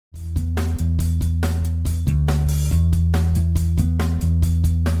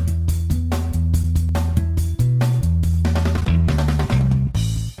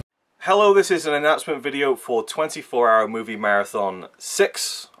Hello, this is an announcement video for 24-hour movie marathon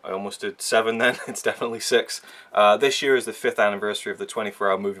 6. I almost did 7 then, it's definitely 6. This year is the 5th anniversary of the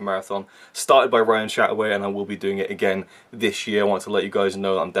 24-hour movie marathon, started by Ryan Chataway, and I will be doing it again this year. I want to let you guys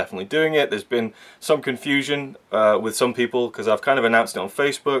know that I'm definitely doing it. There's been some confusion with some people because I've kind of announced it on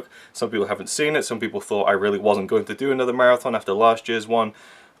Facebook. Some people haven't seen it. Some people thought I really wasn't going to do another marathon after last year's one.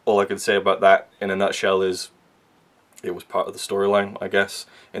 All I can say about that in a nutshell is it was part of the storyline, I guess,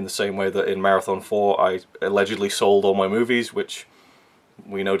 in the same way that in Marathon 4 I allegedly sold all my movies, which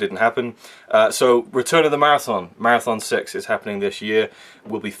we know didn't happen. So Return of the Marathon, Marathon 6 is happening this year.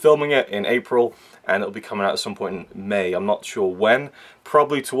 We'll be filming it in April and it'll be coming out at some point in May. I'm not sure when.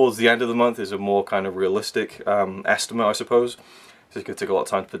 Probably towards the end of the month is a more kind of realistic estimate, I suppose. It's going to take a lot of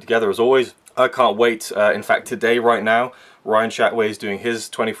time to put together, as always. I can't wait. In fact, today, right now, Ryan Chataway is doing his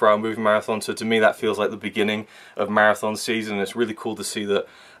 24-hour movie marathon, so to me that feels like the beginning of marathon season. It's really cool to see that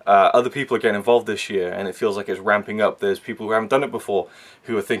other people are getting involved this year, and it feels like it's ramping up. There's people who haven't done it before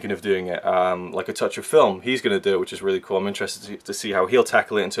who are thinking of doing it, like A Touch of Film. He's going to do it, which is really cool. I'm interested to see how he'll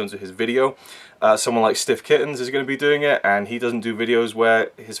tackle it in terms of his video. Someone like Stiff Kittens is going to be doing it, and he doesn't do videos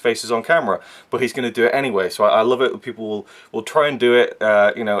where his face is on camera, but he's going to do it anyway. So I love it when people will try and do it,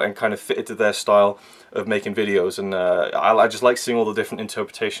 you know, and kind of fit it to their style of making videos. And I just like seeing all the different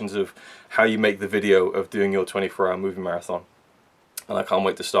interpretations of how you make the video of doing your 24-hour movie marathon. And I can't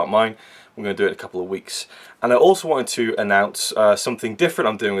wait to start mine. I'm going to do it in a couple of weeks. And I also wanted to announce something different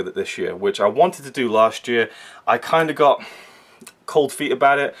I'm doing with it this year, which I wanted to do last year. I kind of got cold feet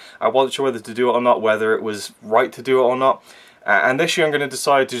about it. I wasn't sure whether to do it or not, whether it was right to do it or not. And this year I'm going to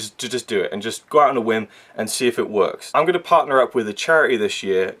decide to just do it and just go out on a whim and see if it works. I'm going to partner up with a charity this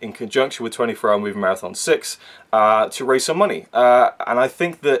year in conjunction with 24-hour movie marathon 6 to raise some money. And I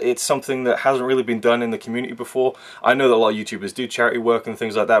think that it's something that hasn't really been done in the community before. I know that a lot of YouTubers do charity work and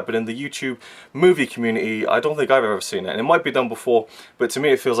things like that, but in the YouTube movie community, I don't think I've ever seen it. And it might be done before, but to me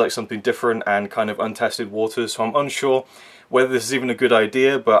it feels like something different and kind of untested waters, so I'm unsure whether this is even a good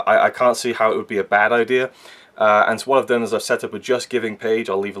idea, but I can't see how it would be a bad idea. And so what I've done is I've set up a Just Giving page.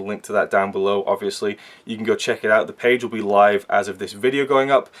 I'll leave a link to that down below, obviously. You can go check it out. The page will be live as of this video going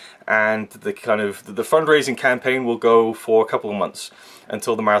up, and the fundraising campaign will go for a couple of months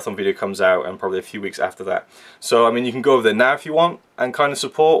until the marathon video comes out, and probably a few weeks after that. So, I mean, you can go over there now if you want and kind of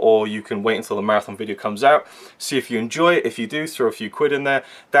support, or you can wait until the marathon video comes out, see if you enjoy it. If you do, throw a few quid in there.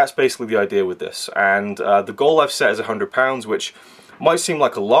 That's basically the idea with this. And the goal I've set is £100, which might seem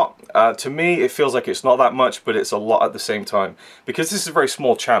like a lot. To me, it feels like it's not that much, but it's a lot at the same time. Because this is a very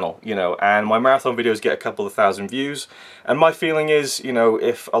small channel, you know, and my marathon videos get a couple of thousand views. And my feeling is, you know,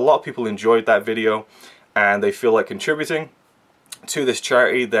 if a lot of people enjoyed that video and they feel like contributing to this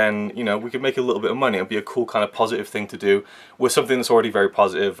charity, then, you know, we could make a little bit of money. It'd be a cool kind of positive thing to do with something that's already very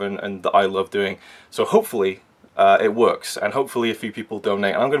positive and that I love doing. So hopefully it works, and hopefully a few people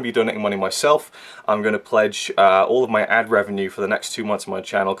donate. I'm going to be donating money myself. I'm going to pledge all of my ad revenue for the next 2 months of my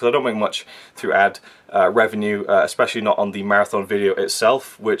channel, because I don't make much through ad revenue, especially not on the marathon video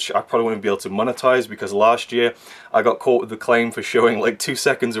itself, which I probably won't be able to monetize, because last year I got caught with the claim for showing like 2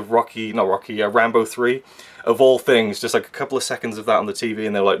 seconds of Rambo 3 of all things, just like a couple of seconds of that on the TV,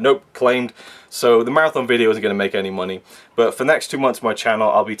 and they're like, nope, claimed. So the marathon video isn't going to make any money. But for the next 2 months of my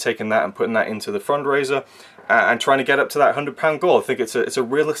channel, I'll be taking that and putting that into the fundraiser and trying to get up to that £100 goal. I think it's a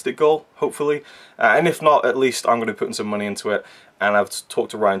realistic goal, hopefully. And if not, at least I'm going to put in some money into it. And I've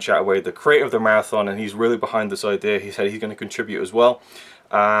talked to Ryan Chataway, the creator of the marathon, and he's really behind this idea. He said he's going to contribute as well.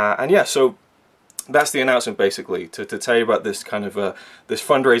 And yeah, so that's the announcement, basically, to tell you about this kind of this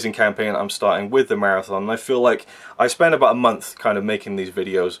fundraising campaign I'm starting with the marathon. And I feel like I spent about a month kind of making these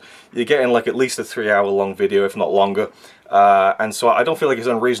videos. You're getting like at least a 3-hour long video, if not longer. And so I don't feel like it's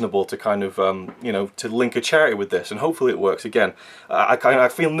unreasonable to kind of, you know, to link a charity with this, and hopefully it works. Again, I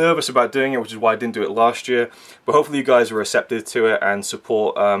feel nervous about doing it, which is why I didn't do it last year, but hopefully you guys are receptive to it and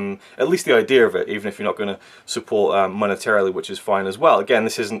support at least the idea of it, even if you're not going to support monetarily, which is fine as well. Again,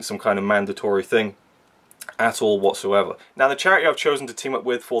 this isn't some kind of mandatory thing at all whatsoever. Now, the charity I've chosen to team up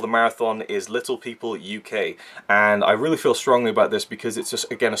with for the marathon is Little People UK, and I really feel strongly about this because it's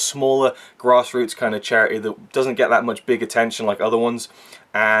just, again, a smaller grassroots kind of charity that doesn't get that much big attention like other ones,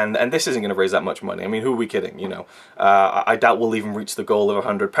 and this isn't going to raise that much money. I mean, who are we kidding, you know? I doubt we'll even reach the goal of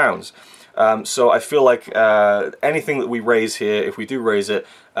 £100. So I feel like anything that we raise here, if we do raise it,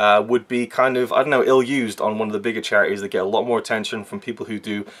 would be kind of, I don't know, ill-used on one of the bigger charities that get a lot more attention from people who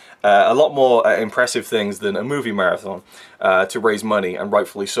do a lot more impressive things than a movie marathon to raise money, and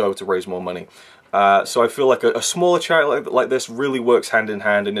rightfully so, to raise more money. So I feel like a smaller charity like this really works hand in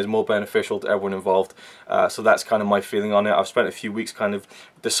hand and is more beneficial to everyone involved. So that's kind of my feeling on it. I've spent a few weeks kind of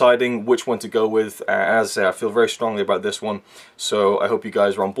deciding which one to go with. As I say, I feel very strongly about this one, so I hope you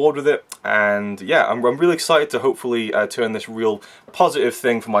guys are on board with it. And yeah, I'm really excited to hopefully turn this real positive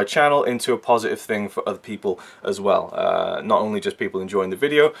thing for my channel into a positive thing for other people as well. Not only just people enjoying the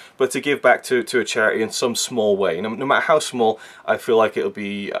video, but to give back to a charity in some small way. No matter how small, I feel like it'll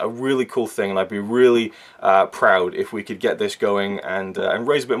be a really cool thing, and I'd be really proud if we could get this going and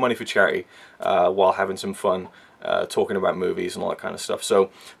raise a bit of money for charity while having some fun talking about movies and all that kind of stuff. So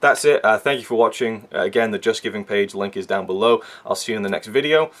that's it. Thank you for watching. Again, the Just Giving page link is down below. I'll see you in the next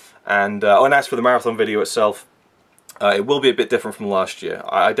video. And as for the marathon video itself, it will be a bit different from last year.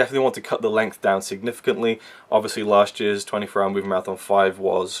 I definitely want to cut the length down significantly. Obviously last year's 24-hour movie marathon 5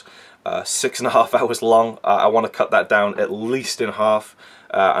 was 6.5 hours long. I want to cut that down at least in half,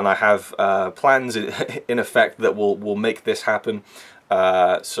 and I have plans in effect that will make this happen.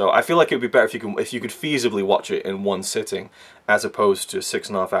 So I feel like it would be better if you could feasibly watch it in one sitting, as opposed to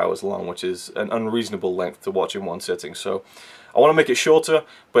 6.5 hours long, which is an unreasonable length to watch in one sitting. So I want to make it shorter,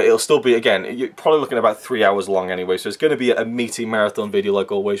 but it'll still be, again, you're probably looking at about 3 hours long anyway, so it's going to be a meaty marathon video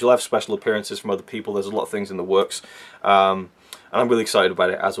like always. You'll have special appearances from other people. There's a lot of things in the works, and I'm really excited about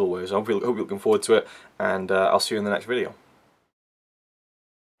it as always. I hope you're looking forward to it, and I'll see you in the next video.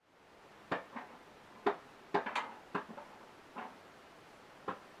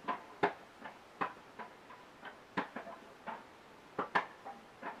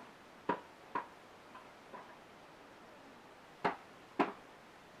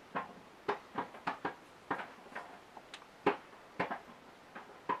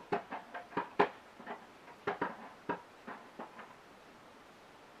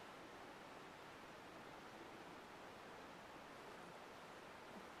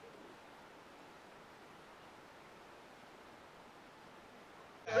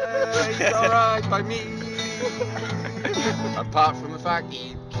 It's alright by me. Apart from the fact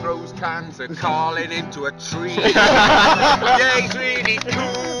he throws cans and calling into a tree. Yeah, he's really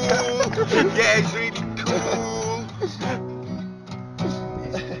cool. Yeah, he's really cool.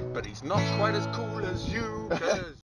 But he's not quite as cool as you.